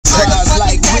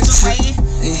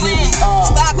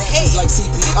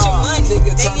CPR.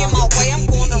 Nigga, turn on the TV,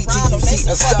 ET, you see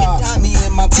a star. Me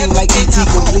and my team like ET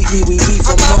completely, we beat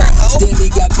from more.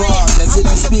 Steady got bars, as if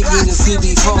you speaking to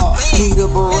CB4. Need a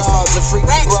barrage, a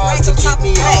freaky bras to keep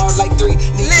me hard like 3.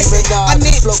 Nicki Minaj,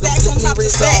 flow completely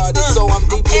retarded, so I'm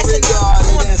deeply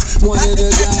regarded as one of the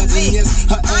guys. And yes,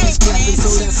 her ass clapping, so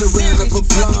that's a round of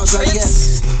applause, I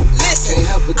guess. Listen,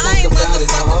 I ain't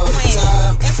motherfucking playing.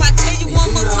 If I tell you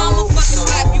one more time, I'll fucking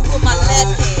slap you with my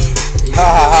left hand. You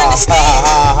understand?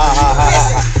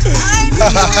 Listen, I ain't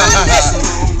even listen.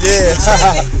 Yeah.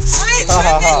 I ain't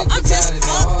tripping. I'm just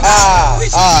fucked up. We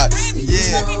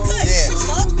fucking good. We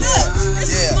fucked up.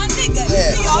 This is my nigga.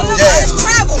 We all about to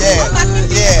travel. I'm about to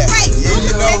get straight.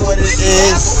 You know what it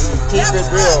is. Keep it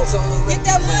real. Get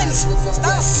that money.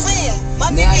 Stop playing. My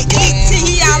nigga ET,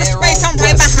 he out of space. I'm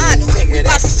right behind him. We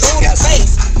about to go to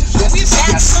space. We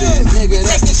back soon. Taking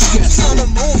shoots on the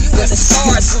moon. You in the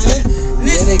stars soon.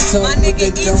 Listen, my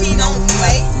nigga ET don't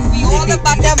play. We all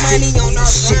about that money on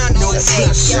our grind all day.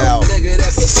 Yo,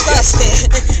 disgusting.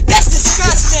 That's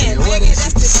disgusting, nigga.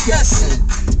 That's disgusting.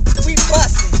 We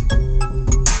bustin'.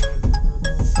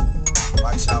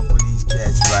 Watch out for these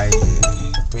cats right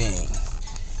here. Bing.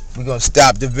 We gonna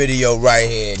stop the video right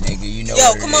here, nigga. You know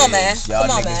what it is. Yo, come on, man. Y'all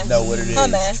niggas know what it is. Come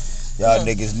on, man. Y'all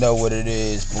niggas know what it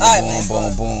is. Boom, boom,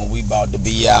 boom, boom. We about to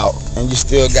be out. And you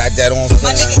still got that on film.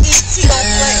 My nigga ET don't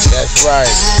play. That's right.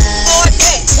 All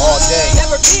day. All day.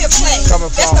 Never be a play.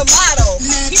 Coming That's from the motto.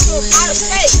 People out of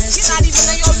space. He's not even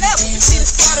on your level. You see the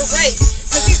start of race.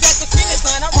 Cause he's at the finish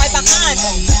line. I'm right behind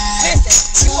him.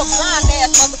 Listen, you a blind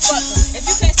ass motherfucker. If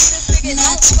you can't see this nigga and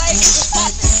don't play, you just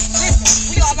watch it. Listen,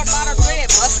 we all about our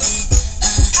bread, buster.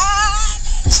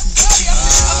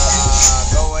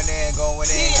 Going in, going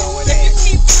in, going in. If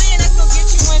you keep playing, that's gonna get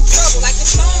you in trouble. Like the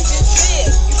song just said,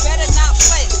 you better not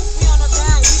play. We on the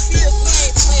ground, we serious, we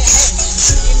ain't playing. Hey,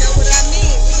 you know what I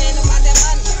mean? We ain't about that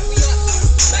money. We are.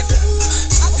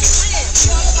 I was playing. We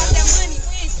all about that money.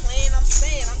 We ain't playing. I'm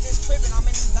saying, I'm just tripping. I'm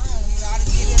in the zone. We gotta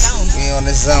get it on. We on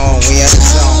the zone. We in the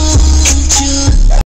zone.